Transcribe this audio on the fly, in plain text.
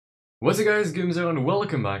What's up guys, Gamezer, and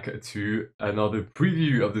welcome back to another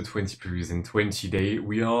preview of the 20 previews in 20 day.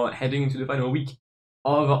 We are heading into the final week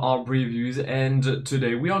of our previews, and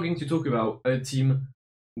today we are going to talk about a team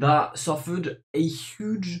that suffered a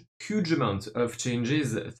huge amount of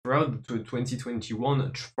changes throughout the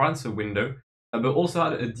 2021 transfer window, but also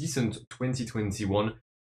had a decent 2021,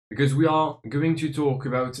 because we are going to talk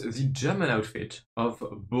about the German outfit of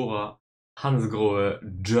Bora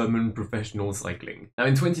Hansgrohe German professional cycling. Now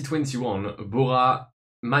in 2021, Bora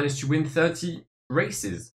managed to win 30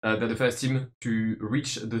 races. They're the first team to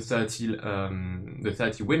reach the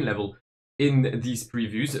 30 win level in these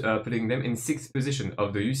previews, putting them in 6th position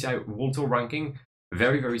of the UCI World Tour ranking.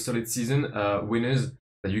 Very solid season. Winners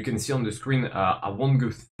that you can see on the screen. I won't go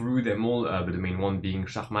through them all, but the main one being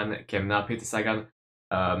Schachmann, Kemna, Peter Sagan,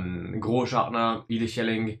 Großschartner, Ide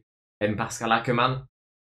Schelling, and Pascal Ackermann.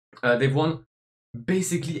 They've won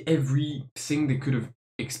basically everything they could have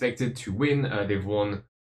expected to win. They've won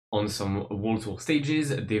on some World Tour stages.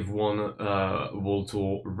 They've won World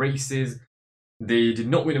Tour races. They did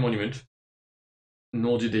not win a monument,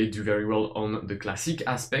 nor did they do very well on the classic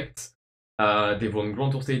aspects. They've won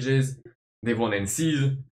Grand Tour stages. They've won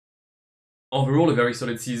NCs. Overall, a very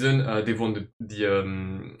solid season. They've won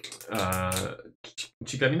the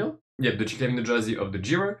Ciclamino? Yeah, the Ciclamino jersey of the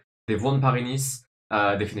Giro. They've won Paris-Nice.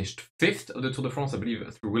 They finished 5th of the Tour de France, I believe,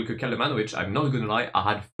 through Wilke Kelderman, which I'm not gonna lie, I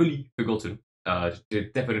had fully forgotten.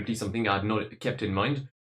 Definitely something I had not kept in mind.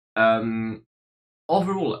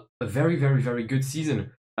 Overall, a very good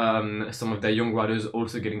season. Some of their young riders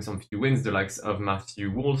also getting some few wins, the likes of Matthew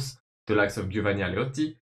Walsh, the likes of Giovanni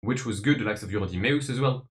Aleotti, which was good, the likes of Jordi Meus as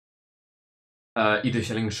well. Ide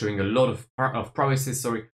Schelling showing a lot of prowesses,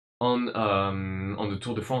 on the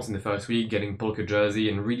Tour de France in the first week, getting Polka jersey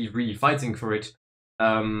and really fighting for it.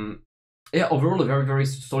 Yeah, overall a very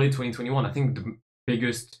solid 2021. I think the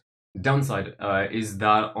biggest downside is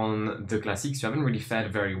that on the classics you haven't really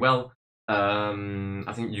fared very well.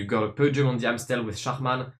 I think you got a podium on the Amstel with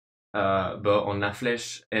Schachmann, but on La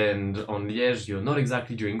Flèche and on Liège you're not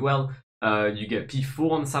exactly doing well. You get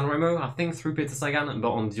P4 on San Remo, I think, through Peter Sagan,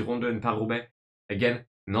 but on the Ronde and Paris-Roubaix, again,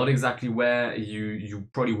 not exactly where you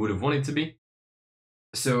probably would have wanted to be.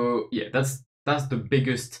 So yeah, that's the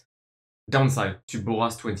biggest downside to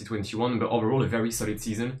Bora's 2021, but overall a very solid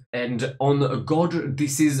season. And on God,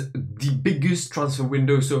 this is the biggest transfer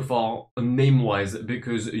window so far, name-wise,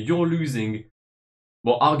 because you're losing,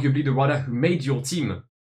 well, arguably the rider who made your team.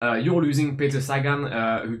 You're losing Peter Sagan,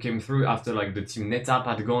 who came through after like the team NetApp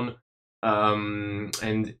had gone,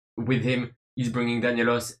 and with him, he's bringing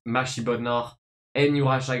Danielos, Machi Bodnar, and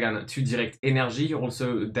Juraj Sagan to Direct Energy. You're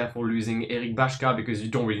also therefore losing Erik Bashka because you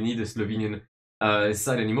don't really need a Slovenian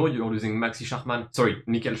side anymore. You're losing Maxi Schachmann, sorry,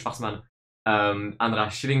 Mikkel Schwarzmann,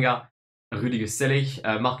 Andras Schillinger, Rüdiger Selig,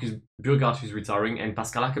 Markus Burghardt, who's retiring, and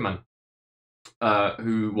Pascal Ackermann,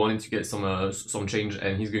 who wanted to get some change,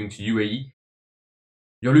 and he's going to UAE.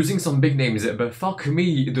 You're losing some big names, but fuck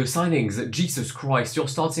me, the signings, Jesus Christ. You're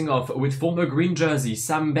starting off with former green jersey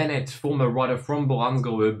Sam Bennett, former rider from Bora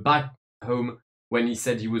Hansgrohe, back home when he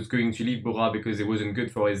said he was going to leave Bora because it wasn't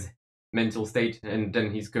good for his mental state, and then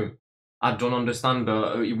he's going. I don't understand,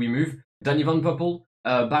 but we move. Danny Van Poppel,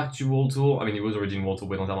 back to World Tour. I mean, he was already in World Tour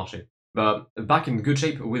with Intermarché, but back in good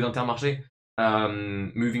shape with Intermarché,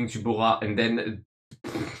 moving to Bora, and then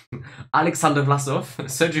Alexander Vlasov,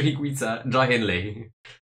 Sergio Higuita, Jai Hindley.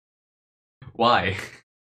 Why?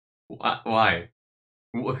 Why?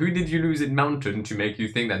 Who did you lose in Mountain to make you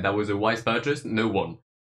think that that was a wise purchase? No one.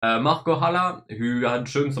 Marco Hala, who had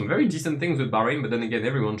shown some very decent things with Bahrain, but then again,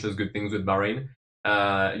 everyone shows good things with Bahrain.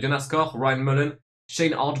 Jonas Koch, Ryan Mullen,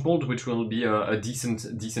 Shane Archbold, which will be a decent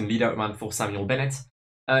lead-out man for Samuel Bennett.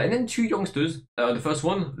 And then two youngsters. The first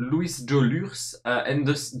one, Luis Joe Lurs, and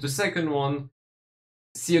the second one,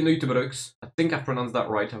 Sienna Utebrooks. I think I pronounced that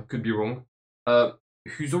right, I could be wrong.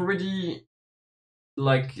 Who's already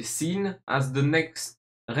like seen as the next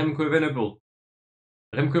Remco Evenepoel.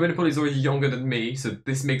 Remco Evenepoel is already younger than me, so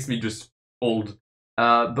this makes me just old.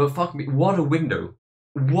 But fuck me, what a window.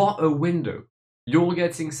 What a window. You're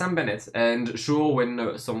getting Sam Bennett, and sure,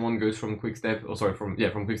 when someone goes from Quickstep, or sorry, from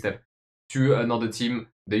Quickstep to another team,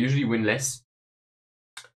 they usually win less.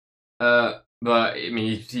 But I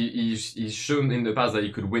mean, he's shown in the past that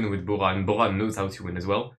he could win with Bora, and Bora knows how to win as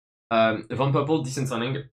well. Van Poppel, decent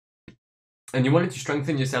signing. And you wanted to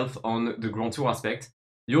strengthen yourself on the Grand Tour aspect.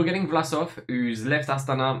 You're getting Vlasov, who's left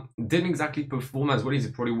Astana, didn't exactly perform as well as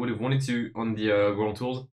he probably would have wanted to on the Grand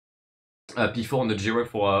Tours. P4 on the Giro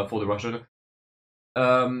for the Russian.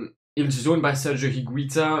 He's joined by Sergio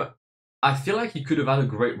Higuita. I feel like he could have had a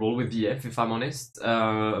great role with VF, if I'm honest.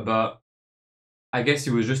 But I guess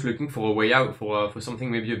he was just looking for a way out, for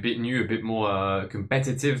something maybe a bit new, a bit more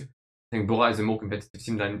competitive. I think Bora is a more competitive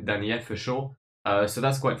team than EF for sure. So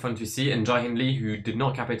that's quite fun to see. And Jai Hindley, who did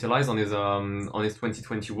not capitalize on his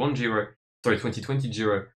 2021 Giro, sorry 2020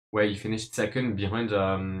 Giro, where he finished second behind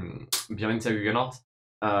Terry Gennard.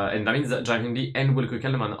 And that means that Jai Hindley and Wilco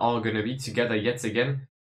Kelderman are going to be together yet again.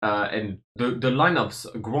 And the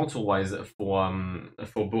lineups Grand Tour wise for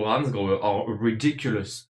Bora Hansgrohe are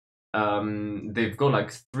ridiculous. They've got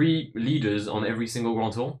like 3 leaders on every single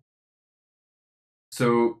Grand Tour.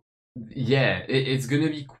 So yeah, it's gonna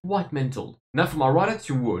be quite mental. Now for my rider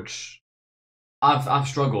to watch, I've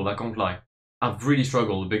struggled, I can't lie. I've really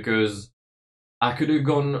struggled because I could have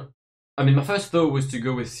gone. I mean, my first thought was to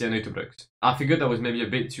go with Ciano Tobruk. I figured that was maybe a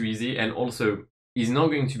bit too easy, and also he's not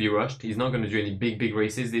going to be rushed. He's not going to do any big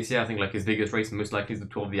races this year. I think like his biggest race most likely is the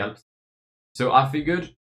Tour of the Alps. So I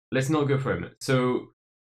figured let's not go for him. So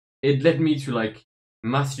it led me to like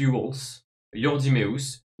Matthew Walsh, Jordi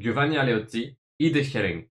Meus, Giovanni Aleotti, Ide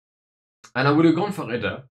Hering. And I would have gone for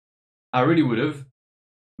Eder. I really would have.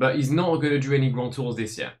 But he's not going to do any Grand Tours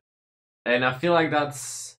this year. And I feel like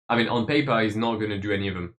that's... I mean, on paper, he's not going to do any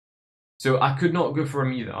of them. So I could not go for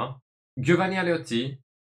him either. Giovanni Aleotti,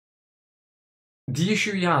 the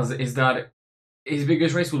issue he has is that his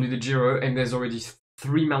biggest race will be the Giro, and there's already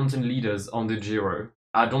 3 mountain leaders on the Giro.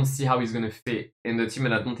 I don't see how he's going to fit in the team,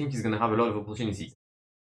 and I don't think he's going to have a lot of opportunities.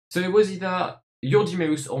 So it was either Jordi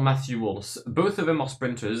Meus or Matthew Walsh. Both of them are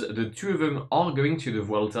sprinters. The 2 of them are going to the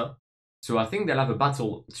Vuelta. So I think they'll have a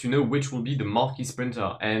battle to know which will be the marquee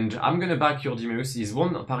sprinter. And I'm going to back Jordi Meus. He's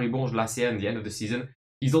won Paris-Bourges last year at the end of the season.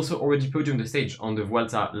 He's also already podiumed the stage on the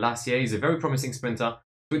Vuelta last year. He's a very promising sprinter.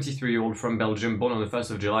 23-year-old from Belgium, born on the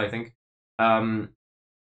 1st of July, I think. I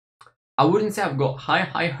wouldn't say I've got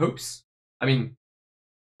high hopes. I mean,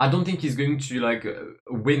 I don't think he's going to like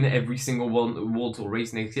win every single World Tour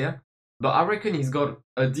race next year. But I reckon he's got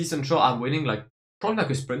a decent shot at winning, like probably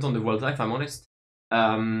like a sprint on the Vuelta, if I'm honest.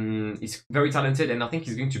 He's very talented, and I think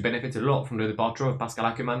he's going to benefit a lot from the departure of Pascal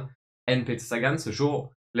Ackermann and Peter Sagan. So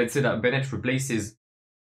sure, let's say that Bennett replaces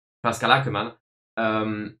Pascal Ackermann.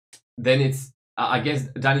 Then it's, I guess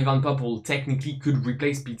Danny Van Poppel technically could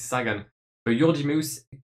replace Peter Sagan. But Jordi Meus,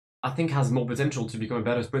 I think, has more potential to become a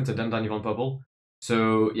better sprinter than Danny Van Poppel.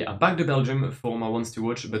 So yeah, I backed the Belgium for my ones to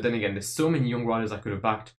watch. But then again, there's so many young riders I could have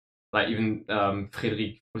backed. Like even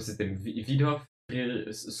Frederic, what's his name? Wiedhoff?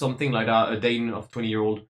 Something like that, a Dane of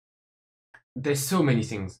 20-year-old. There's so many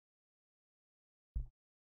things.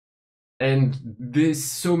 And this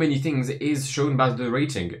so many things is shown by the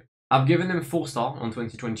rating. I've given them 4-star on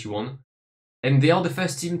 2021. And they are the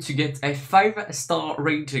first team to get a 5-star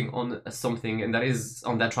rating on something, and that is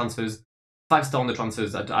on their transfers. 5-star on the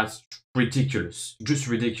transfers, that's ridiculous. Just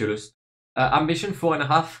ridiculous. Ambition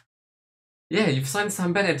 4.5. Yeah, you've signed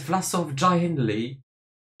Sam Bennett, Vlasov, Jai Hindley,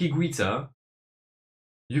 Higuita.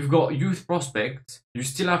 You've got youth prospect. You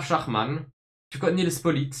still have Schachmann. You've got Nils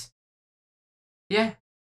Pollitt. Yeah,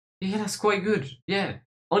 that's quite good. Yeah.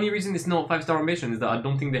 Only reason it's not 5-star ambition is that I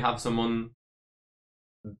don't think they have someone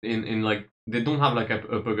in like, they don't have like a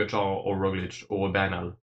Pogacar or Roglic or a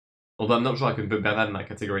Bernal. Although I'm not sure I can put Bernal in that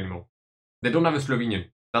category anymore. They don't have a Slovenian.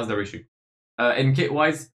 That's their issue. And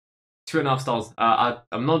kit-wise, 2.5 stars.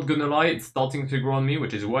 I'm not gonna lie, it's starting to grow on me,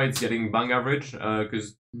 which is why it's getting bang average.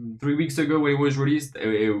 Because 3 weeks ago when it was released,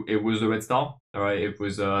 it was a red star. Alright, it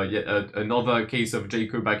was yet another case of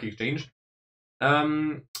Jayco back exchange.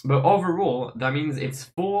 But overall, that means it's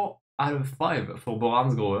 4 out of 5 for Bora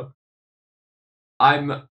Hansgrohe.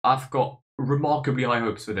 I've got remarkably high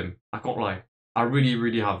hopes for them. I can't lie. I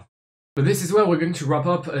really have. But this is where we're going to wrap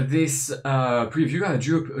up this preview. I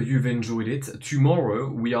do hope you've enjoyed it. Tomorrow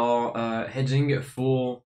we are heading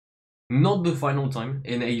for not the final time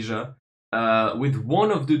in Asia with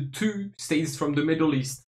one of the 2 states from the Middle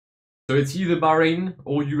East. So it's either Bahrain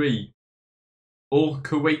or UAE or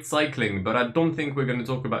Kuwait cycling, but I don't think we're going to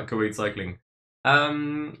talk about Kuwait cycling.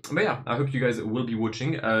 But yeah, I hope you guys will be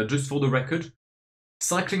watching. Just for the record,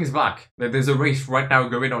 cycling's back. There's a race right now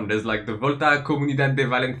going on. There's like the Volta Comunidad de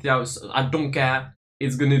Valencia. I don't care.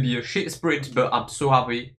 It's gonna be a shit sprint, but I'm so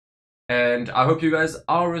happy. And I hope you guys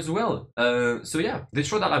are as well. So yeah,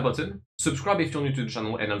 destroy that like button. Subscribe if you're new to the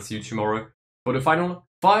channel, and I'll see you tomorrow for the final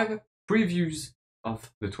 5 previews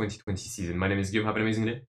of the 2020 season. My name is Guillaume. Have an amazing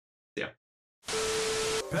day. See ya.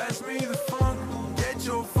 Pass me the funk, get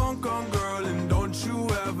your funk on, girl, and don't you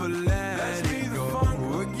ever let